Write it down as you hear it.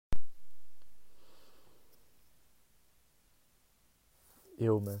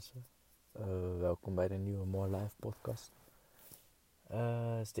Yo mensen, welkom bij de nieuwe More Life podcast.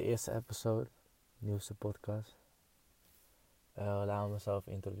 Het is de eerste episode, nieuwste podcast. Laat me mezelf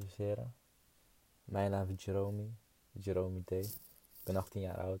introduceren. Mijn naam is Jerome D. Ik ben 18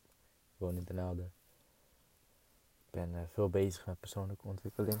 jaar oud, ik woon in Den Helder. Ik ben veel bezig met persoonlijke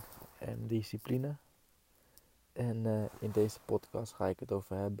ontwikkeling en discipline. En in deze podcast ga ik het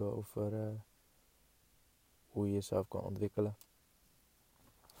hebben over hoe je jezelf kan ontwikkelen.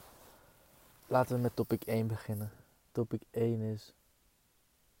 Laten we met topic 1 beginnen. Topic 1 is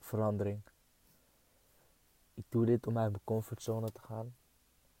verandering. Ik doe dit om uit mijn comfortzone te gaan.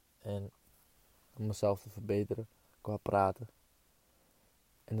 En om mezelf te verbeteren qua praten.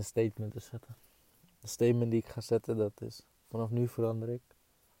 En een statement te zetten. De statement die ik ga zetten, dat is: vanaf nu verander ik.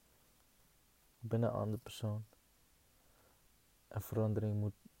 Ik ben een andere persoon. En verandering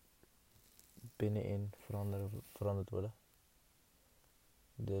moet binnenin veranderd worden.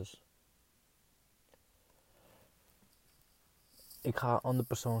 Dus ik ga een andere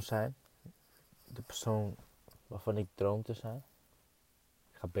persoon zijn. De persoon waarvan ik droom te zijn.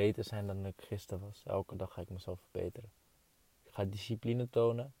 Ik ga beter zijn dan ik gisteren was. Elke dag ga ik mezelf verbeteren. Ik ga discipline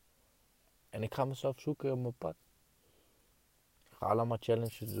tonen. En ik ga mezelf zoeken op mijn pad. Ik ga allemaal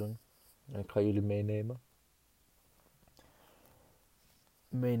challenges doen. En ik ga jullie meenemen.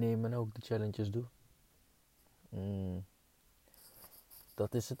 En ook de challenges doen.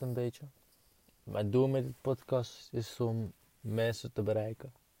 Dat is het een beetje. Mijn doel met dit podcast is om mensen te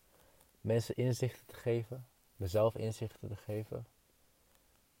bereiken. Mensen inzichten te geven. Mezelf inzichten te geven.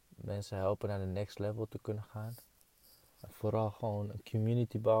 Mensen helpen naar de next level te kunnen gaan. En vooral gewoon een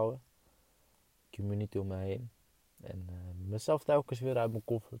community bouwen. Community om me heen. En mezelf telkens weer uit mijn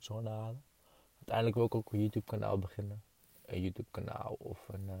comfortzone halen. Uiteindelijk wil ik ook een YouTube kanaal beginnen. Een YouTube kanaal of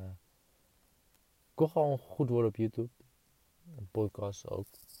een... Ik wil gewoon goed worden op YouTube. Een podcast ook.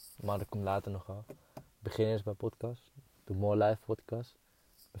 Maar dat komt later nog aan. Begin eerst bij podcast. De More Life podcast.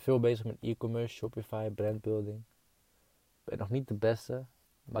 Ik ben veel bezig met e-commerce, Shopify, brandbuilding. Ik ben nog niet de beste.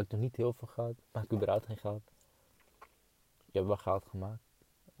 Maak nog niet heel veel geld. Maak überhaupt geen geld. Ik heb wel geld gemaakt.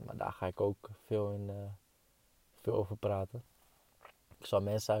 Maar daar ga ik ook veel over praten. Ik zal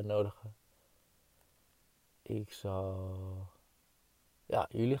mensen uitnodigen.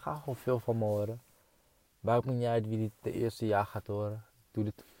 Jullie gaan gewoon veel van me horen. Maakt me niet uit wie dit de eerste jaar gaat horen. Ik doe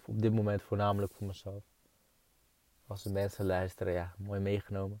dit op dit moment voornamelijk voor mezelf. Als de mensen luisteren, ja, mooi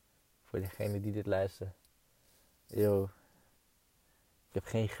meegenomen. Voor degene die dit luisteren. Yo, ik heb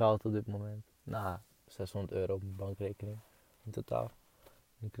geen geld op dit moment. Nou, €600 op mijn bankrekening. In totaal.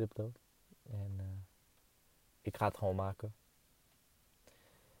 In crypto. En ik ga het gewoon maken.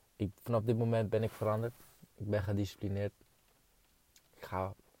 Vanaf dit moment ben ik veranderd. Ik ben gedisciplineerd. Ik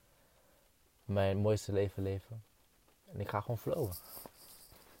ga mijn mooiste leven leven. En ik ga gewoon flowen.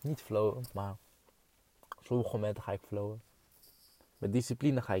 Niet flowen, maar op sommige momenten ga ik flowen. Met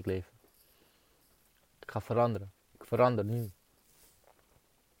discipline ga ik leven. Ik ga veranderen. Ik verander nu.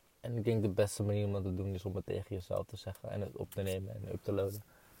 En ik denk de beste manier om dat te doen is om het tegen jezelf te zeggen. En het op te nemen en up te loaden.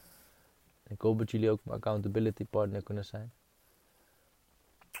 En ik hoop dat jullie ook mijn accountability partner kunnen zijn.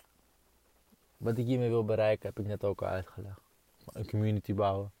 Wat ik hiermee wil bereiken heb ik net ook al uitgelegd. Een community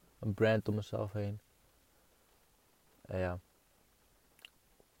bouwen. Een brand om mezelf heen. En ja.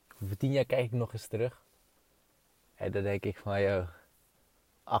 Over 10 jaar kijk ik nog eens terug. En dan denk ik van,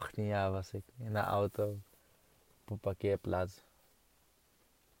 18 jaar was ik in een auto. Op een parkeerplaats.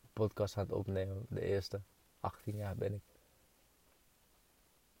 Podcast aan het opnemen. De eerste. 18 jaar ben ik.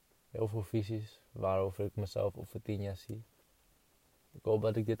 Heel veel visies. Waarover ik mezelf over 10 jaar zie. Ik hoop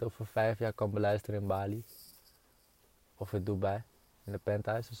dat ik dit over 5 jaar kan beluisteren in Bali. Of in Dubai. In de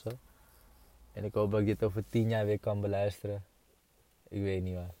penthouse of zo. En ik hoop dat ik dit over 10 jaar weer kan beluisteren. Ik weet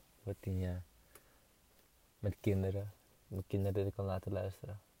niet waar. Voor 10 jaar. Met kinderen. Mijn kinderen die ik kan laten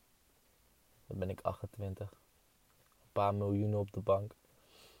luisteren. Dan ben ik 28. Een paar miljoenen op de bank.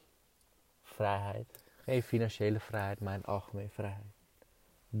 Vrijheid. Geen financiële vrijheid, maar een algemene vrijheid.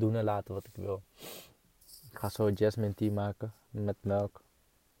 Doen en laten wat ik wil. Ik ga zo een jasmine tea maken. Met melk.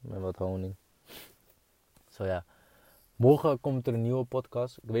 Met wat honing. Zo ja. Morgen komt er een nieuwe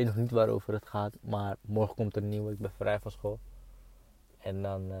podcast. Ik weet nog niet waarover het gaat. Maar morgen komt er een nieuwe. Ik ben vrij van school. En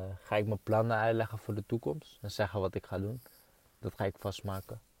dan ga ik mijn plannen uitleggen voor de toekomst. En zeggen wat ik ga doen. Dat ga ik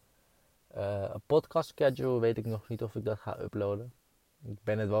vastmaken. Een podcast schedule weet ik nog niet of ik dat ga uploaden. Ik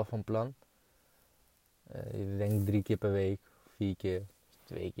ben het wel van plan. Ik denk 3 keer per week. 4 keer.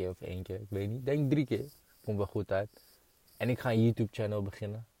 2 keer of 1 keer. Ik weet niet. Ik denk 3 keer. Komt wel goed uit. En ik ga een YouTube channel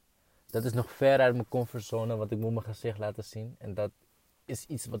beginnen. Dat is nog ver uit mijn comfortzone. Want ik moet mijn gezicht laten zien. En dat is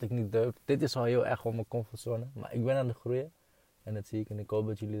iets wat ik niet durf. Dit is al heel erg op mijn comfortzone. Maar ik ben aan het groeien. En dat zie ik en ik hoop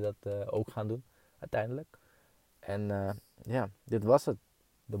dat jullie dat ook gaan doen, uiteindelijk. En dit was het.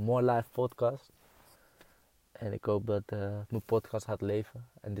 De More Life podcast. En ik hoop dat mijn podcast gaat leven.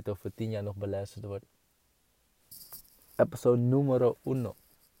 En dit over 10 jaar nog beluisterd wordt. Episode numero uno.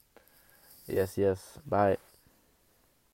 Yes. Bye.